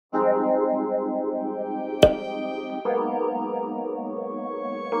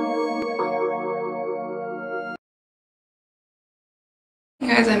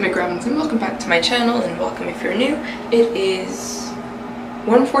friends, and welcome back to my channel, and welcome if you're new. It is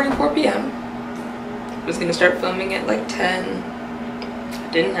 1:44 p.m. I was gonna start filming at like 10.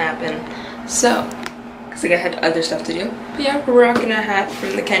 It didn't happen. So, because I had other stuff to do. But yeah, we're rocking a hat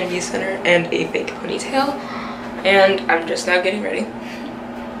from the Kennedy Center and a fake ponytail. And I'm just now getting ready.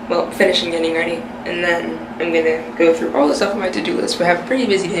 Well, finishing getting ready. And then I'm gonna go through all the stuff on my to-do list. We have a pretty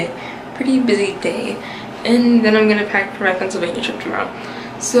busy day. And then I'm gonna pack for my Pennsylvania trip tomorrow.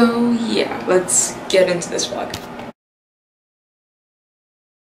 So yeah, let's get into this vlog.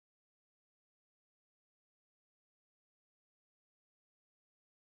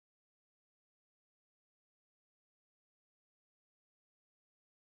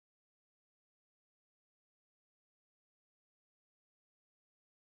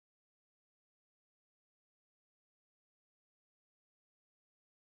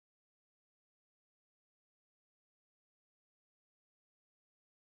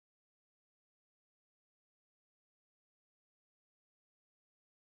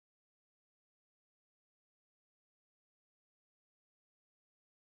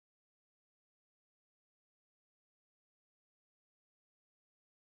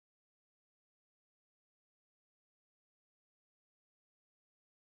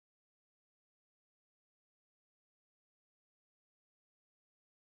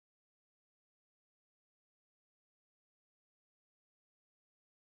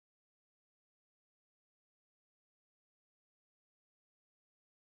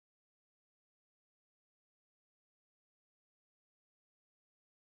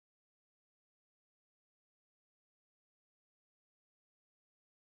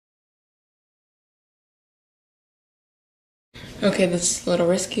 Okay, this is a little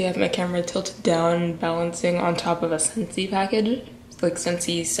risky. I have my camera tilted down, balancing on top of a Scentsy package, like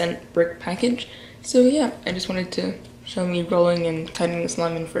Scentsy scent brick package. So yeah, I just wanted to show me rolling and cutting this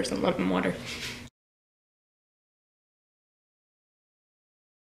lemon for some lemon water.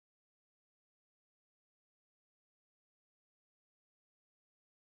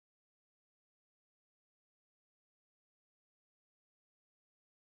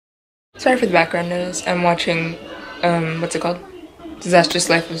 Sorry for the background noise. I'm watching, what's it called? Disastrous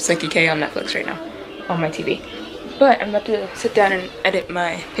Life of Psyche K on Netflix right now, on my TV. But I'm about to sit down and edit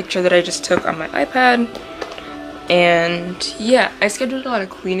my picture that I just took on my iPad. And yeah, I scheduled a lot of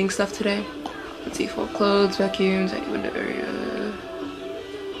cleaning stuff today. Let's see, fold clothes, vacuums, window area,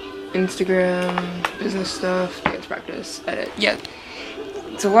 Instagram, business stuff, dance practice, edit. Yeah,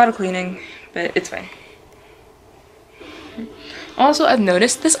 it's a lot of cleaning, but it's fine. Also, I've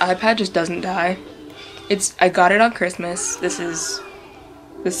noticed this iPad just doesn't die. I got it on Christmas. This is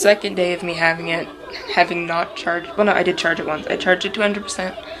the second day of me having it, having not charged. Well, no, I did charge it once. I charged it to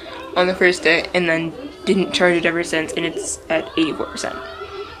 100% on the first day, and then didn't charge it ever since, and it's at 84%.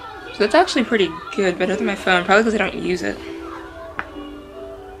 So that's actually pretty good, better than my phone, probably because I don't use it.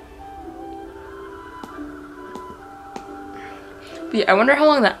 But yeah, I wonder how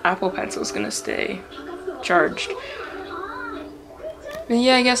long that Apple Pencil is gonna stay charged. But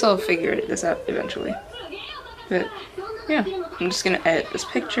yeah, I guess I'll figure this out eventually. But yeah, I'm just gonna edit this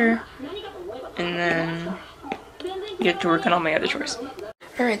picture and then get to work on all my other chores.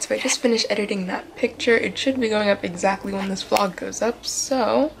 Alright, so I just finished editing that picture. It should be going up exactly when this vlog goes up,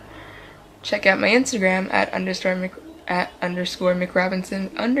 so check out my Instagram at underscore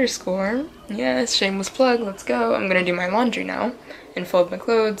McRobinson_. Yes, shameless plug, let's go. I'm gonna do my laundry now and fold my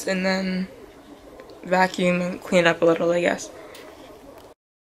clothes and then vacuum and clean it up a little, I guess.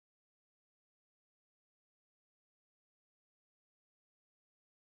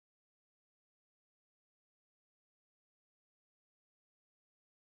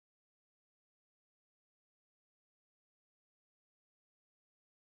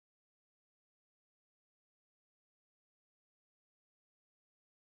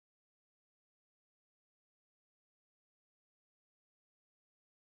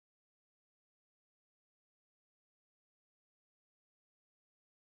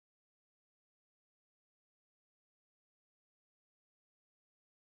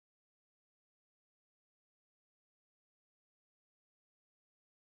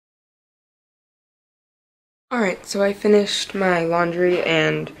 Alright, so I finished my laundry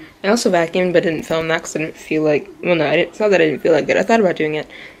and I also vacuumed but didn't film that because I didn't feel like, well no, it's not that I didn't feel like it, I thought about doing it,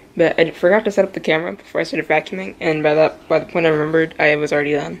 but I forgot to set up the camera before I started vacuuming, and by the point I remembered, I was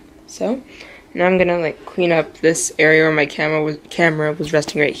already done. So, now I'm gonna like clean up this area where my camera was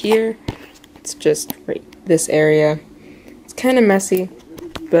resting right here. It's just right this area. It's kind of messy,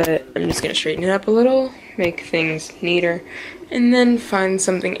 but I'm just gonna straighten it up a little, make things neater, and then find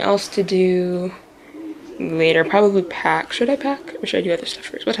something else to do. later. Probably pack. Should I pack or should I do other stuff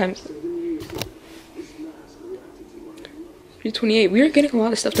first? What time is it? 3:28. We are getting a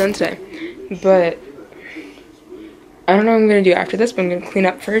lot of stuff done today, but I don't know what I'm gonna do after this, but I'm gonna clean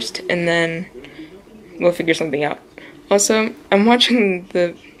up first and then we'll figure something out. Also, I'm watching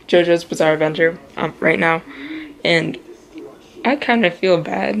the JoJo's Bizarre Adventure right now, and I kind of feel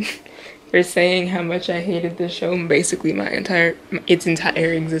bad for saying how much I hated this show basically its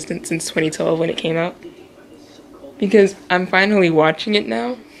entire existence since 2012 when it came out. Because I'm finally watching it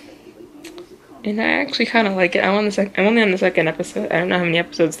now, and I actually kind of like it. I'm only on the second episode. I don't know how many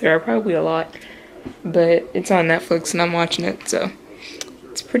episodes there are, probably a lot, but it's on Netflix and I'm watching it, so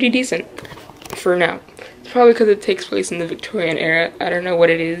it's pretty decent for now. It's probably because it takes place in the Victorian era. I don't know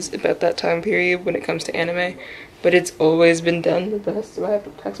what it is about that time period when it comes to anime, but it's always been done the best. Do I have a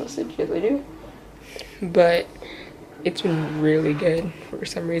text message? Yes, I do. But it's been really good for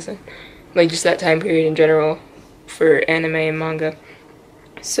some reason. Like, just that time period in general for anime and manga.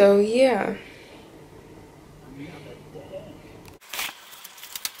 So, yeah.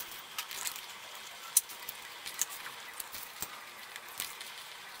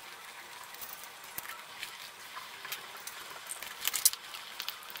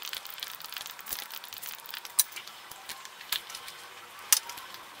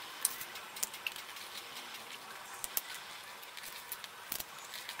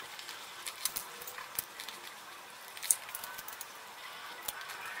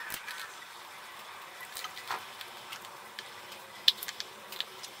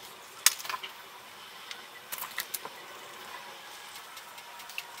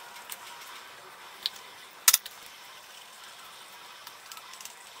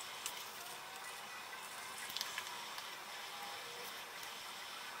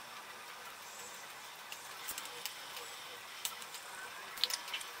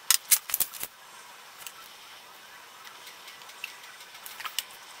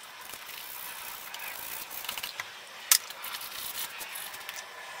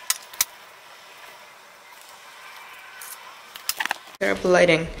 Terrible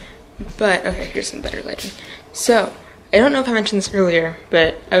lighting, but okay, here's some better lighting. So, I don't know if I mentioned this earlier,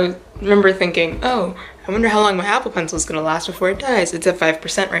 but I remember thinking, oh, I wonder how long my Apple Pencil is gonna last before it dies. It's at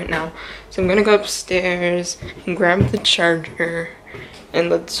 5% right now. So I'm gonna go upstairs and grab the charger,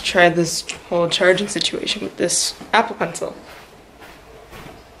 and let's try this whole charging situation with this Apple Pencil.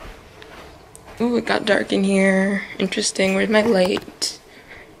 Ooh, it got dark in here. Interesting, where's my light?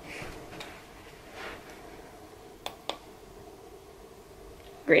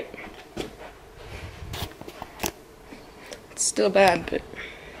 Great. It's still bad, but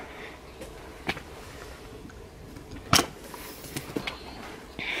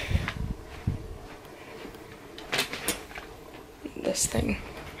this thing.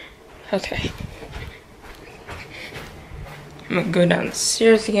 Okay. I'm gonna go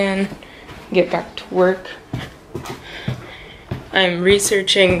downstairs again, get back to work. I'm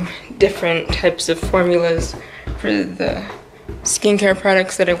researching different types of formulas for the skincare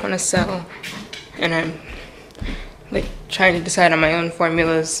products that I want to sell, and I'm like trying to decide on my own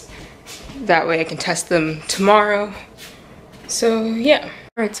formulas. That way I can test them tomorrow. So yeah.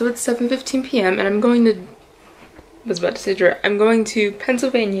 Alright, so it's 7:15 p.m. and I'm going to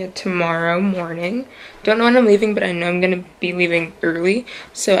Pennsylvania tomorrow morning. Don't know when I'm leaving, but I know I'm gonna be leaving early.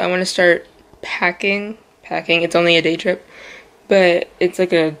 So I want to start packing. It's only a day trip, but it's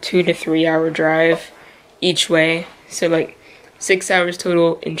like a 2 to 3 hour drive each way. So like 6 hours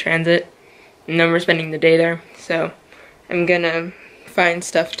total in transit, and then we're spending the day there. So I'm gonna find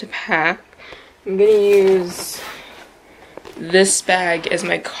stuff to pack. I'm gonna use this bag as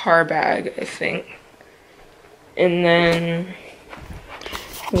my car bag, I think, and then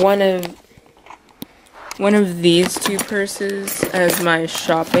one of these two purses as my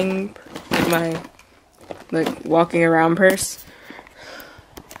shopping, my like walking around purse.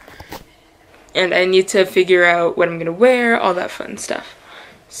 And I need to figure out what I'm gonna wear, all that fun stuff.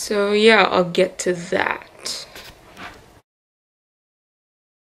 So yeah, I'll get to that.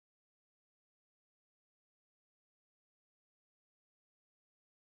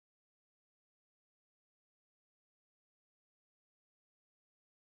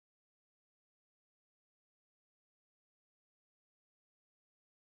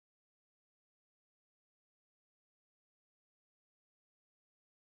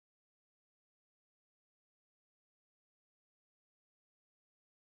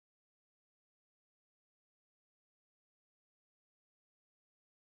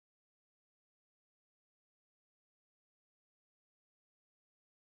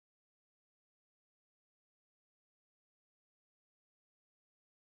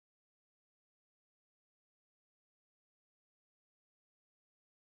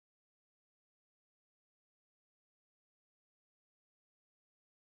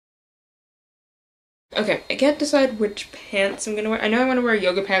 Okay, I can't decide which pants I'm gonna wear. I know I want to wear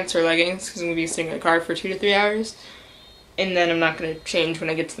yoga pants or leggings because I'm gonna be sitting in the car for 2 to 3 hours. And then I'm not gonna change when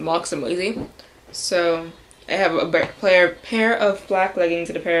I get to the mall because I'm lazy. So I have a pair of black leggings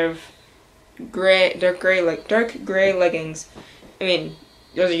and a pair of dark gray leggings. I mean,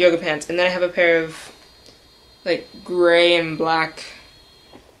 those are yoga pants. And then I have a pair of like gray and black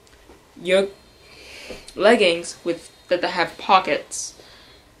leggings that have pockets.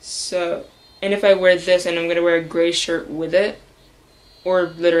 So, and if I wear this, and I'm gonna wear a gray shirt with it, or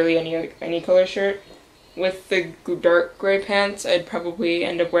literally any color shirt. With the dark gray pants, I'd probably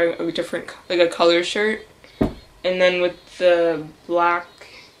end up wearing a different, like a color shirt. And then with the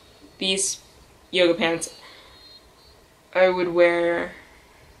these yoga pants, I would wear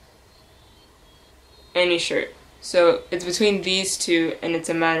any shirt. So it's between these two, and it's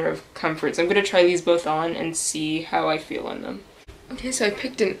a matter of comfort. So I'm going to try these both on and see how I feel on them. Okay, so I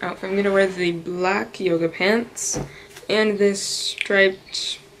picked an outfit. I'm going to wear the black yoga pants and this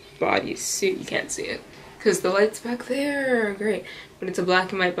striped bodysuit. You can't see it because the light's back there. Great. But it's a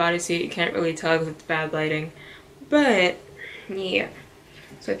black and white bodysuit. You can't really tell because it's bad lighting. But, yeah.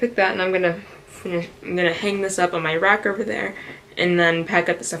 So I picked that, and I'm going to hang this up on my rack over there, and then pack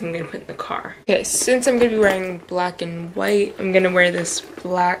up the stuff I'm going to put in the car. Okay, since I'm going to be wearing black and white, I'm going to wear this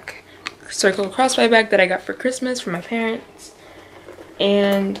black circle crossbody bag that I got for Christmas from my parents.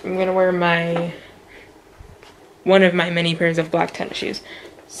 And I'm going to wear one of my many pairs of black tennis shoes.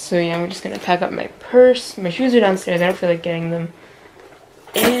 So yeah, I'm just going to pack up my purse. My shoes are downstairs. I don't feel like getting them.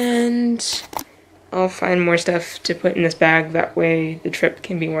 And I'll find more stuff to put in this bag. That way the trip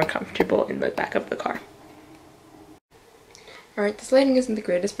can be more comfortable in the back of the car. Alright, this lighting isn't the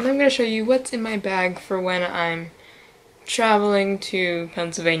greatest, but I'm going to show you what's in my bag for when I'm traveling to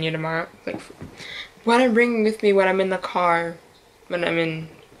Pennsylvania tomorrow. Like, what I'm bringing with me when I'm in the car, when I'm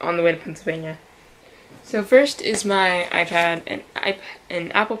on the way to Pennsylvania. So first is my iPad and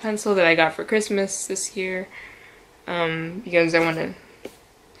an Apple Pencil that I got for Christmas this year, because I want to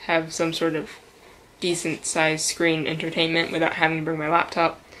have some sort of decent sized screen entertainment without having to bring my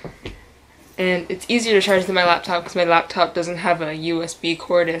laptop. And it's easier to charge than my laptop because my laptop doesn't have a USB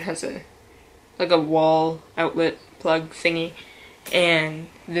cord. It has a wall outlet plug thingy, and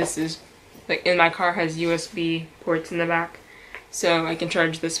this is like in my car has USB ports in the back, so I can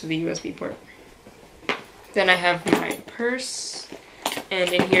charge this with a USB port. Then I have my purse,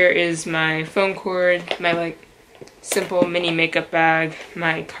 and in here is my phone cord, my like simple mini makeup bag,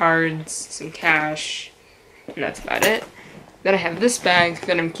 my cards, some cash, and that's about it. Then I have this bag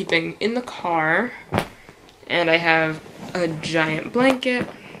that I'm keeping in the car, and I have a giant blanket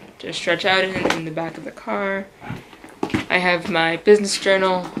to stretch out in the back of the car. I have my business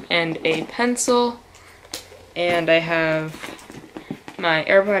journal and a pencil, and I have my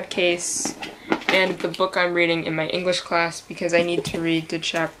AirPod case and the book I'm reading in my English class because I need to read to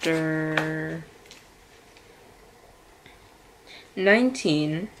chapter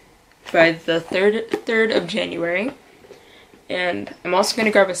 19 by the 3rd of January. And I'm also going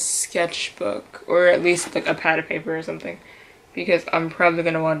to grab a sketchbook, or at least like a pad of paper or something, because I'm probably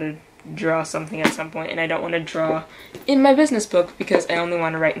going to want to draw something at some point, and I don't want to draw in my business book because I only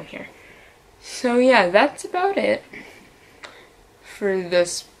want to write in here. So yeah, that's about it for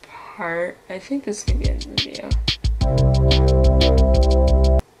this part. I think this is going to be the end of the video.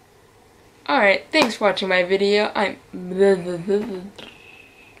 Alright, thanks for watching my video.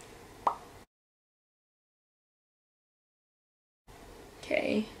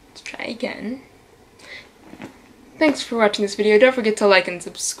 Okay, let's try again. Thanks for watching this video. Don't forget to like and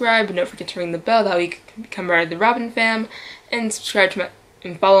subscribe, and don't forget to ring the bell. That way you can become part of the Robin fam, and subscribe to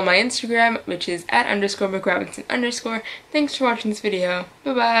and follow my Instagram, which is @_McRobinson_. Thanks for watching this video.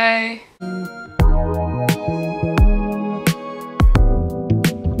 Bye bye.